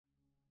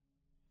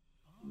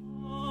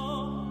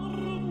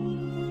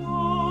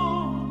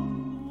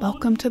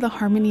Welcome to the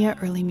Harmonia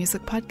Early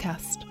Music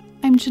Podcast.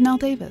 I'm Janelle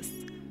Davis.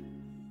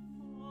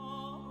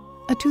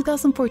 A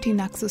 2014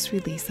 Naxos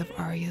release of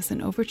arias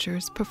and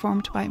overtures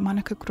performed by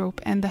Monika Groep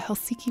and the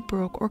Helsinki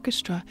Baroque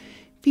Orchestra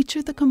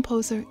featured the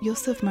composer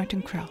Josef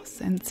Martin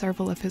Kraus and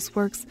several of his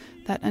works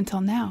that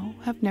until now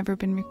have never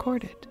been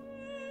recorded.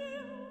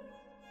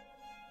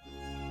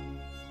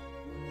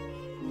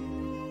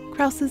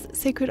 Kraus's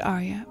sacred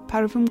aria,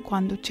 Parvum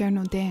quando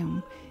cerno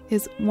Deum,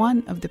 is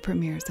one of the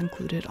premieres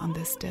included on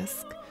this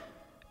disc.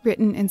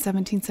 Written in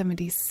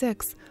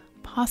 1776,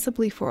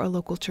 possibly for a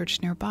local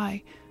church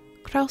nearby,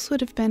 Kraus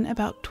would have been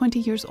about 20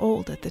 years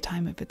old at the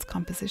time of its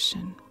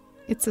composition.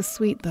 It's a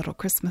sweet little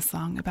Christmas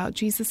song about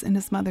Jesus in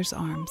his mother's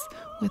arms,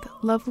 with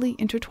lovely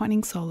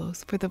intertwining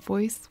solos for the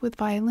voice with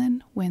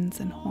violin, winds,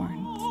 and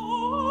horns.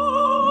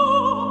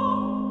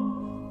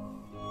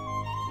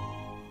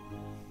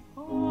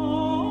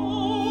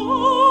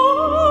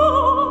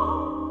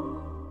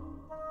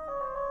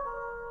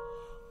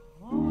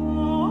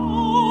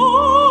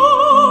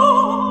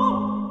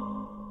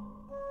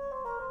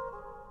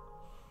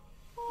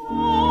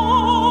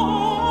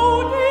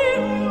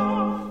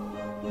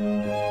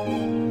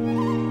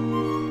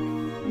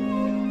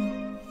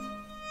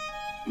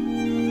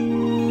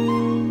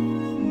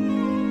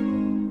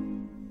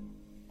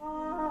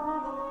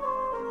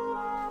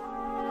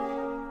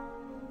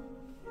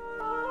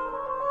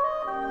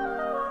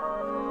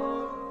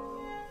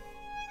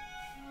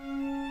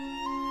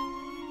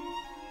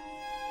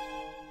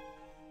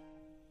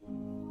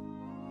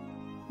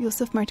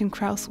 Josef Martin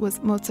Kraus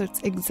was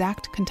Mozart's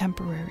exact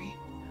contemporary.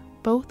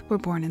 Both were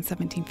born in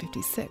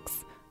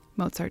 1756,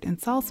 Mozart in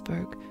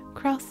Salzburg,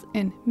 Kraus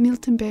in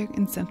Miltenberg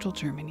in central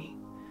Germany.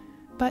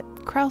 But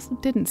Kraus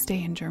didn't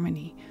stay in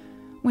Germany.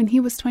 When he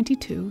was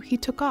 22, he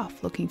took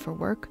off looking for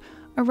work,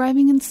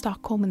 arriving in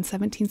Stockholm in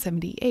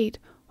 1778,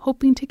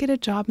 hoping to get a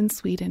job in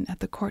Sweden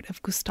at the court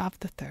of Gustav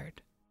III.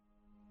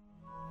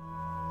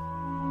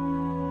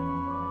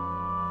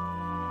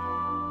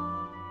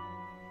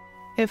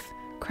 If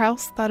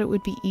Kraus thought it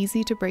would be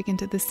easy to break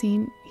into the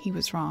scene, he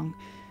was wrong.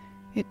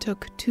 It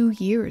took 2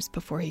 years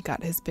before he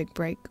got his big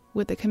break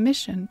with a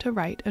commission to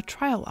write a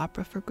trial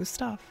opera for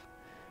Gustav.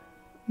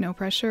 No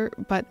pressure,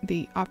 but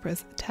the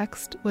opera's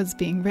text was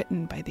being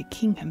written by the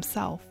king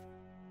himself.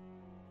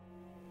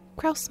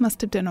 Kraus must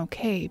have done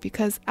okay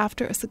because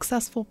after a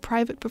successful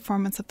private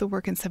performance of the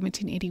work in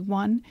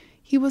 1781,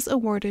 he was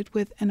awarded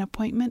with an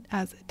appointment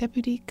as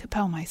deputy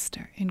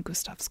Kapellmeister in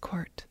Gustav's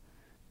court.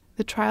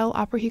 The trial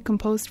opera he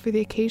composed for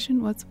the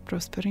occasion was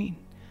Prosperin.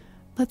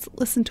 Let's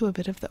listen to a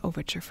bit of the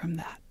overture from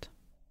that.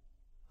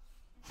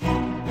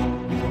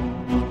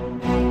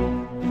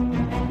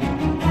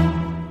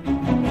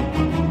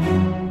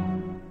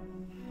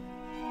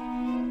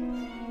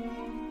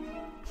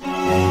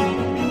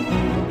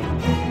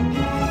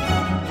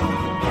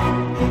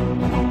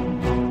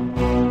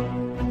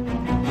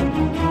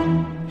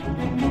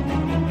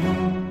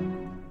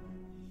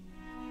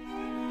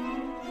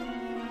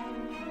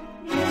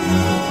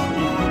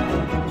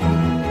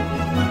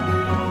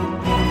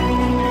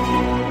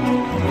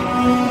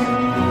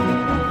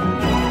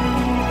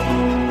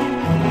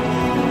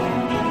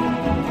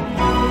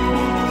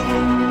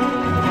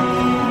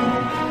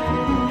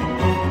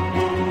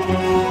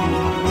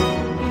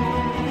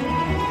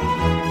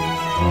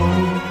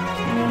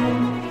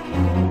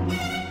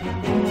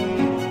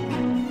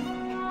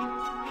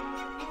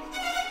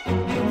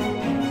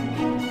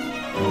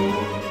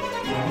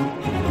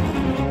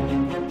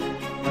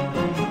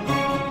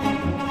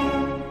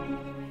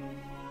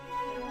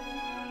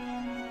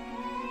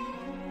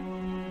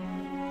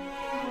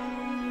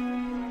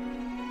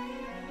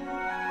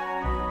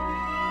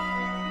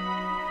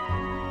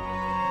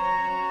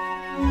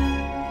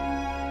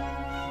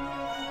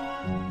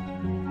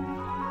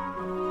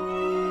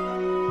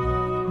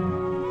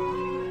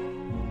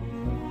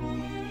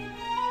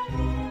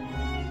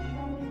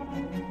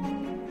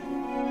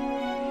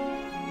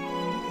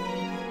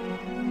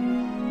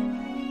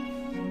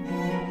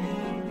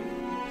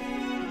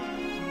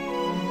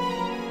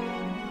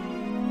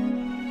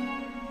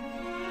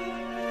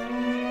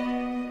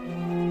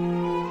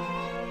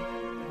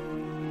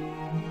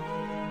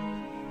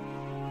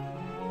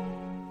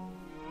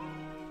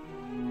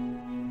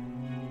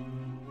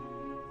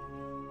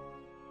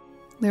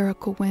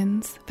 Lyrical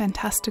winds,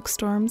 fantastic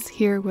storms,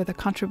 here with a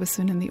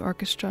contrabassoon in the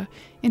orchestra,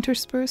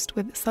 interspersed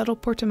with subtle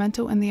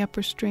portamento in the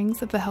upper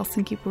strings of the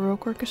Helsinki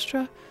Baroque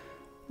Orchestra.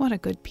 What a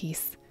good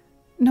piece.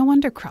 No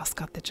wonder Kraus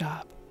got the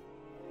job.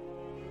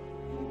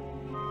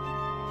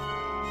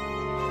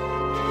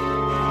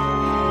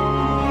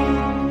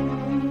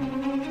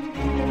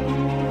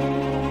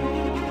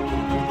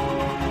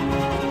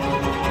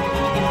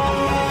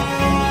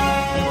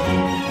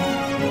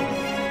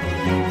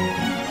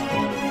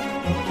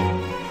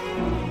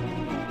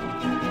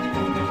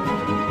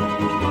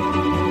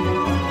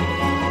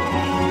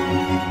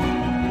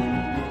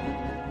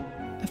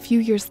 A few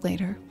years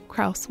later,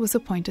 Kraus was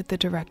appointed the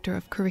director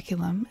of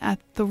curriculum at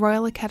the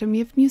Royal Academy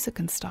of Music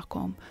in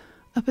Stockholm,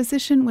 a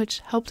position which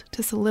helped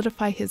to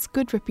solidify his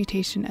good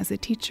reputation as a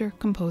teacher,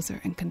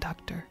 composer, and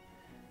conductor.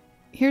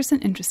 Here's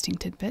an interesting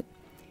tidbit.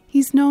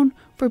 He's known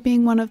for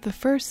being one of the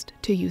first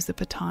to use the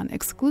baton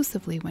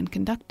exclusively when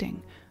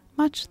conducting,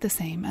 much the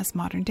same as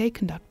modern-day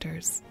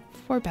conductors,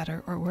 for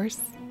better or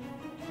worse.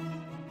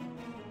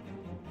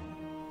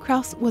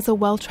 Krauss was a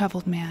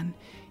well-traveled man.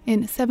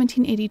 In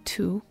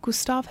 1782,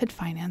 Gustave had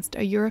financed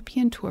a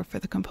European tour for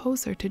the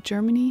composer to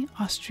Germany,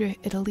 Austria,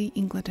 Italy,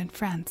 England, and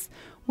France,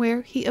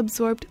 where he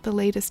absorbed the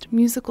latest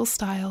musical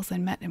styles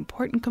and met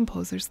important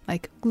composers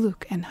like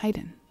Gluck and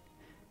Haydn.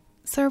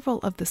 Several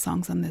of the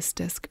songs on this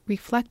disc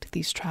reflect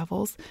these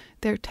travels,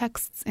 their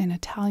texts in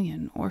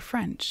Italian or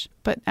French,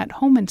 but at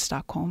home in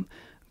Stockholm,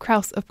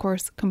 Krauss, of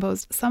course,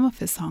 composed some of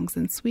his songs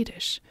in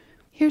Swedish.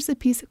 Here's a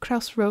piece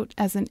Krauss wrote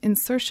as an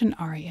insertion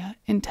aria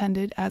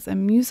intended as a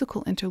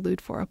musical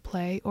interlude for a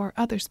play or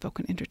other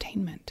spoken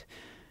entertainment.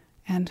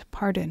 And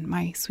pardon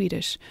my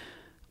Swedish,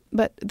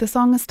 but the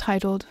song is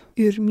titled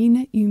Ur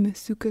mina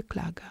suke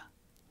klaga.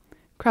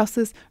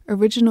 Krauss's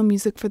original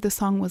music for the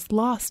song was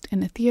lost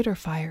in a theater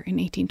fire in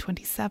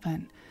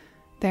 1827.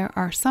 There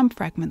are some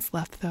fragments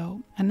left,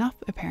 though, enough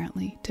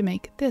apparently to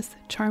make this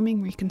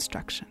charming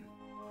reconstruction.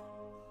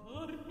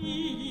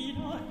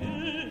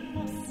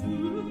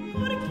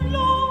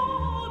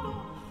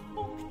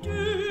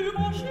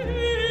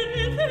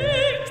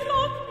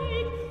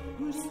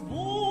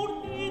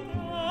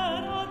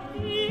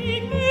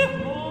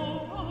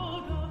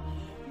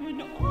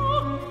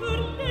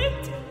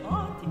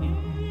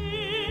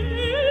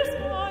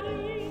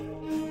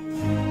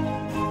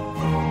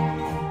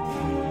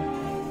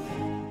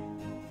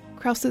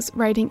 Krauss's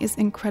writing is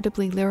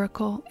incredibly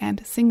lyrical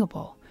and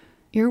singable.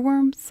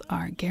 Earworms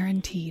are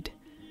guaranteed.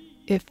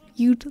 If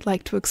you'd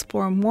like to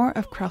explore more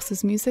of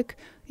Krauss's music,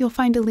 you'll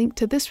find a link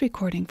to this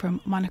recording from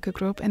Monica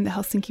Grob and the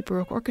Helsinki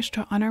Baroque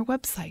Orchestra on our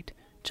website.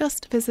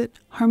 Just visit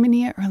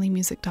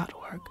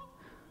harmoniaearlymusic.org.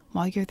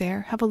 While you're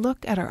there, have a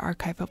look at our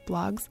archive of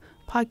blogs,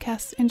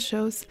 podcasts, and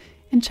shows,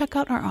 and check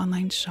out our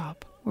online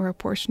shop, where a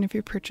portion of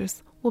your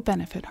purchase will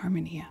benefit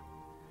Harmonia.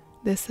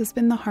 This has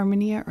been the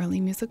Harmonia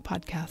Early Music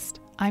Podcast.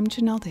 I'm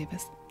Janelle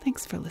Davis.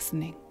 Thanks for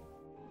listening.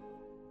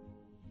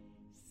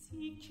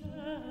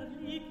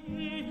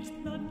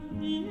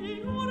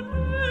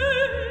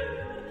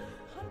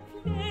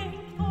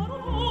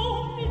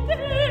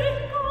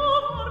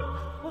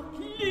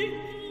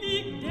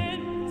 Lycklig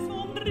den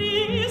som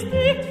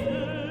dristigt